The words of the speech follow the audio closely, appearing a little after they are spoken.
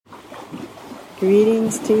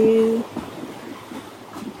Greetings to you.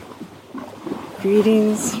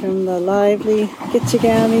 Greetings from the lively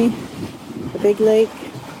Gitchagami, the big lake.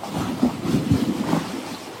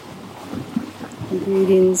 And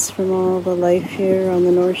greetings from all the life here on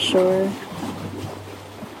the North Shore.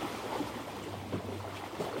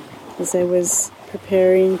 As I was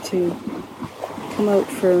preparing to come out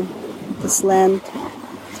for this land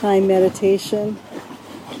time meditation,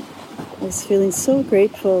 I was feeling so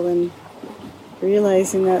grateful and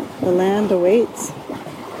realizing that the land awaits.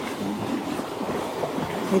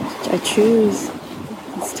 I choose.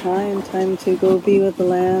 It's time to go be with the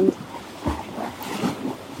land.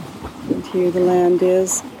 And here the land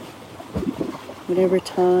is. Whatever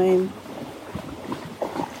time,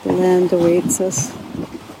 the land awaits us.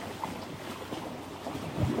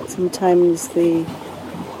 Sometimes the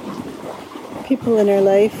people in our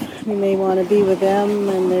life, we may want to be with them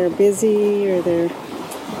and they're busy or they're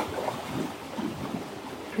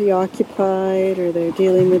preoccupied or they're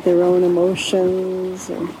dealing with their own emotions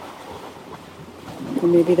or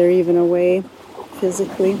maybe they're even away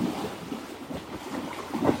physically.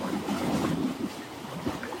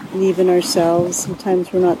 And even ourselves,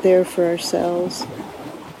 sometimes we're not there for ourselves.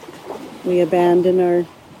 We abandon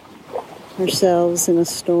ourselves in a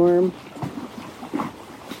storm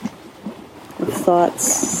of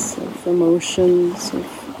thoughts, of emotions, of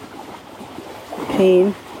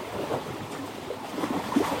pain.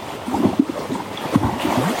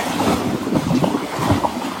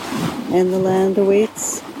 And the land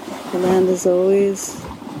awaits. The land is always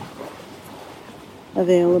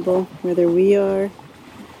available, whether we are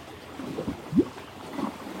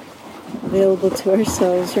available to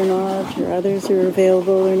ourselves or not, or others are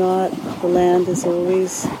available or not. The land is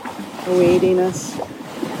always awaiting us,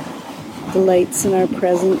 delights in our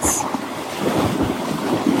presence.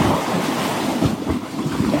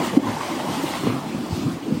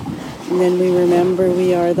 And then we remember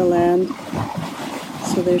we are the land.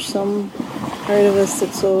 So there's some part of us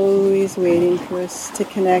that's always waiting for us to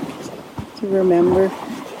connect, to remember,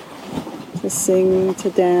 to sing, to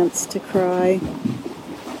dance, to cry,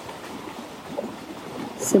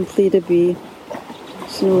 simply to be.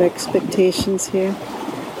 There's no expectations here.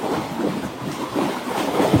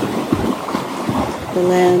 The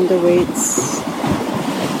land awaits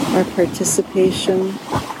our participation.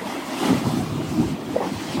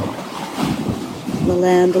 The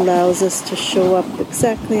land allows us to show up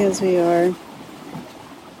exactly as we are.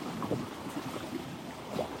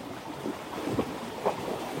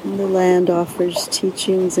 And the land offers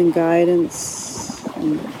teachings and guidance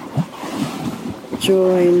and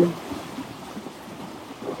joy and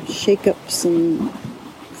shake-ups and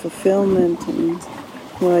fulfillment and,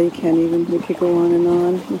 well, you can't even, we could go on and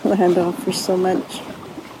on. The land offers so much.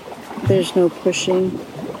 There's no pushing.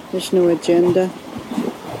 There's no agenda.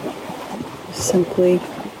 Simply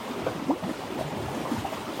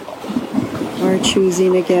our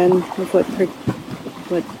choosing again of what I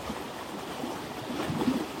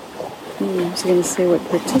was going to say what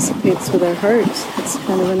participates with our hearts. It's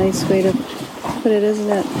kind of a nice way to put it, isn't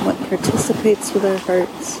it? What participates with our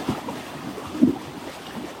hearts.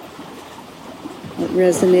 What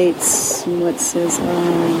resonates and what says,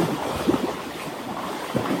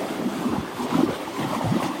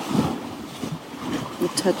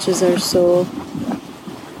 It touches our soul.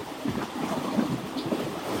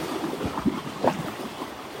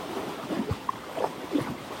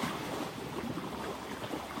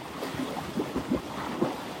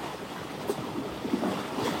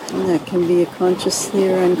 And that can be consciously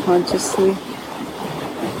or unconsciously.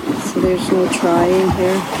 So there's no trying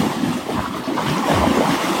here.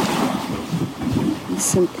 You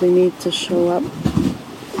simply need to show up.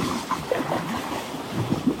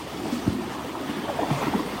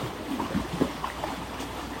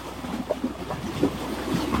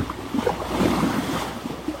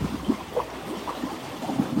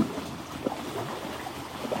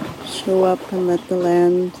 Show up and let the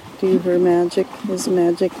land do her magic, his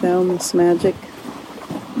magic, thou must magic.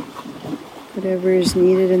 Whatever is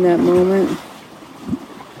needed in that moment.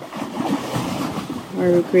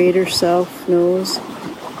 Our greater self knows.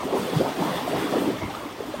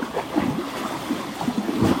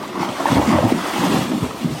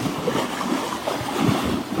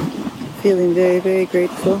 Feeling very, very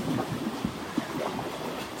grateful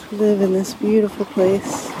to live in this beautiful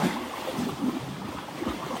place.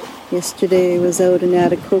 Yesterday I was out in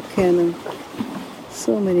Atikokan and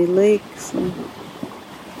so many lakes and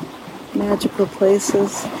magical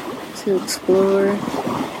places to explore.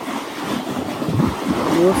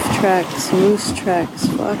 Wolf tracks, moose tracks,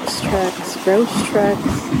 fox tracks, grouse tracks.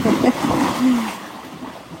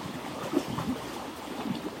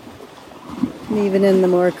 And even in the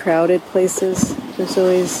more crowded places, there's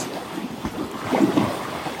always,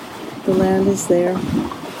 the land is there.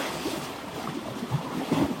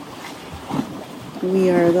 We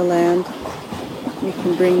are the land. We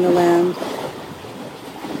can bring the land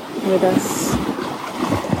with us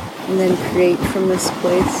and then create from this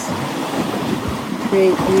place.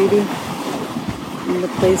 Create beauty in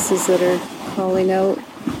the places that are calling out.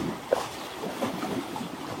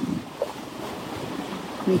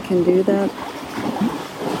 We can do that.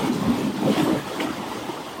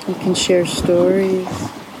 We can share stories.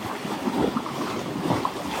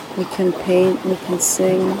 We can paint, we can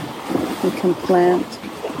sing, we can plant,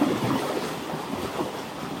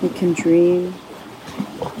 we can dream.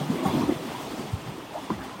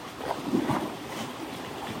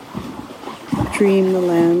 Dream the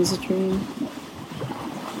land's dream.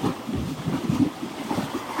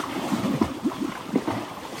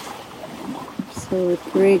 So with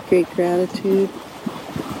great, great gratitude,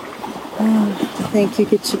 thank you,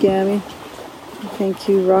 Gitchigami. Thank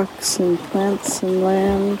you, rocks and plants and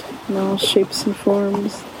land in all shapes and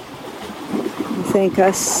forms. And thank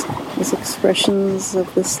us as expressions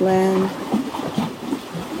of this land.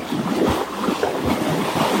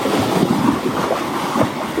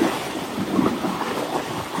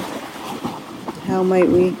 How might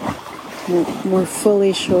we more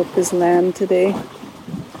fully show up as land today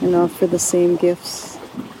and offer the same gifts?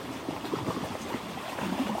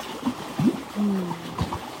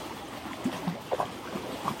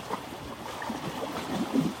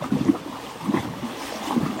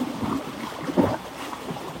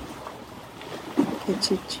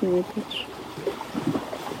 Pitch.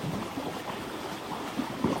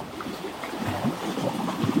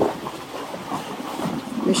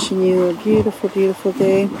 Wishing you a beautiful, beautiful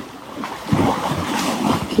day.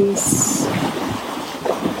 Peace.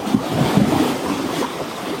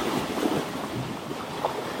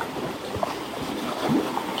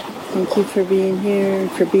 Thank you for being here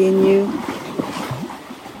and for being you.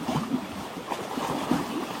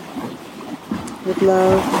 With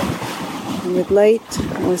love and with light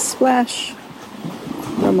and with splash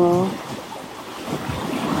from all.